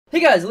Hey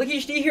guys,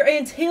 LuckyHD here,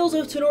 and Tales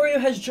of Tanorio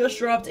has just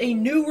dropped a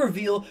new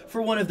reveal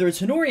for one of their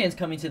Tanorians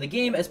coming to the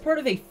game as part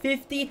of a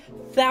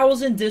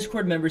 50,000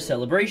 Discord member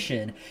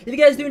celebration. If you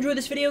guys do enjoy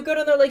this video, go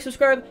down there, like,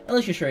 subscribe, and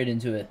let's get straight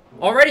into it.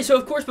 Alrighty, so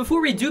of course,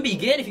 before we do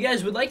begin, if you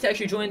guys would like to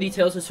actually join the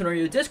Tales of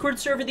Tanorio Discord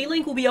server, the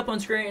link will be up on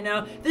screen right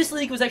now. This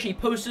link was actually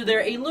posted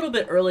there a little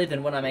bit earlier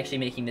than when I'm actually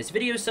making this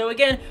video, so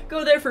again,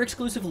 go there for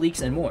exclusive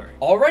leaks and more.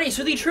 Alrighty,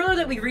 so the trailer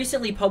that we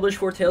recently published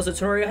for Tales of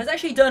Tanorio has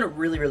actually done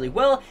really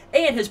well,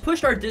 and has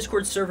pushed our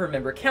Discord server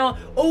member count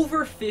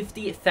over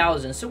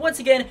 50,000. So once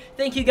again,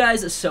 thank you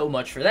guys so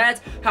much for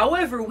that.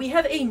 However, we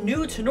have a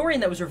new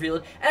Tanorian that was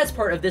revealed as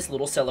part of this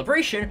little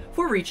celebration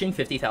for reaching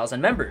 50,000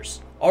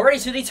 members. Alrighty,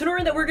 so the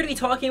Tanorian that we're going to be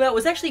talking about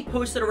was actually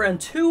posted around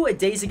 2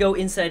 days ago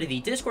inside of the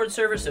Discord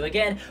server, so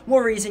again,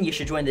 more reason you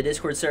should join the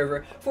Discord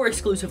server for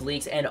exclusive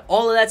leaks and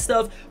all of that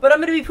stuff. But I'm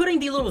going to be putting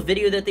the little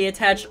video that they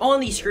attached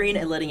on the screen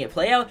and letting it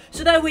play out,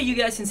 so that way you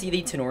guys can see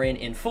the Tanorian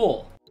in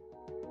full.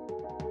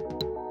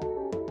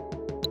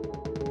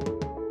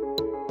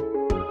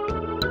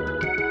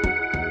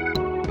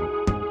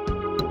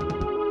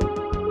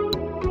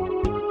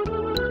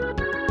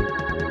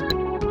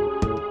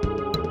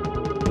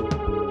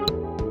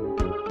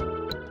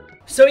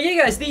 So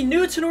yeah guys, the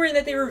new Tanorian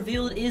that they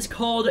revealed is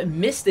called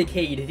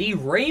Mysticade, the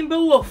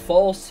Rainbow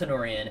Falls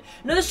Tanorian.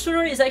 Now this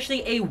Tanorian is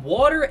actually a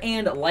water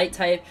and light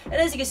type, and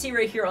as you can see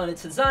right here on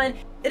its design,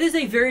 it is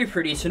a very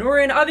pretty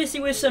Tanorian, obviously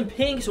with some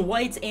pinks,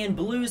 whites, and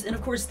blues, and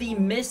of course the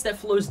mist that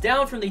flows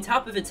down from the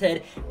top of its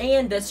head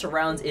and that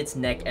surrounds its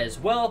neck as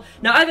well.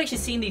 Now I've actually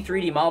seen the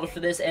 3D model for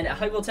this, and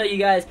I will tell you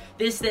guys,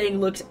 this thing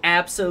looks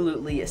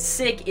absolutely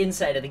sick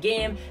inside of the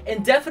game,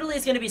 and definitely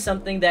is going to be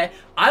something that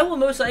I will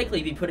most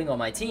likely be putting on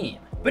my team.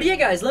 But yeah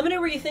guys, let me know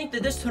where you think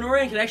that this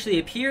Tanorian could actually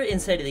appear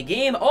inside of the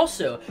game.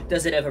 Also,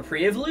 does it have a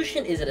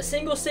pre-evolution? Is it a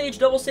single stage,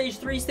 double stage,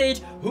 3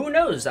 stage? Who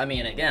knows? I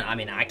mean, again,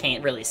 I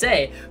can't really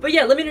say. But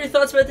yeah, let me know your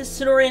thoughts about this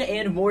Tanorian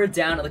and more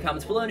down in the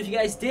comments below. And if you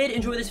guys did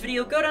enjoy this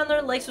video, go down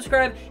there, like,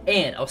 subscribe,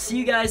 and I'll see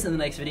you guys in the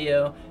next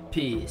video.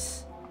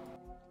 Peace.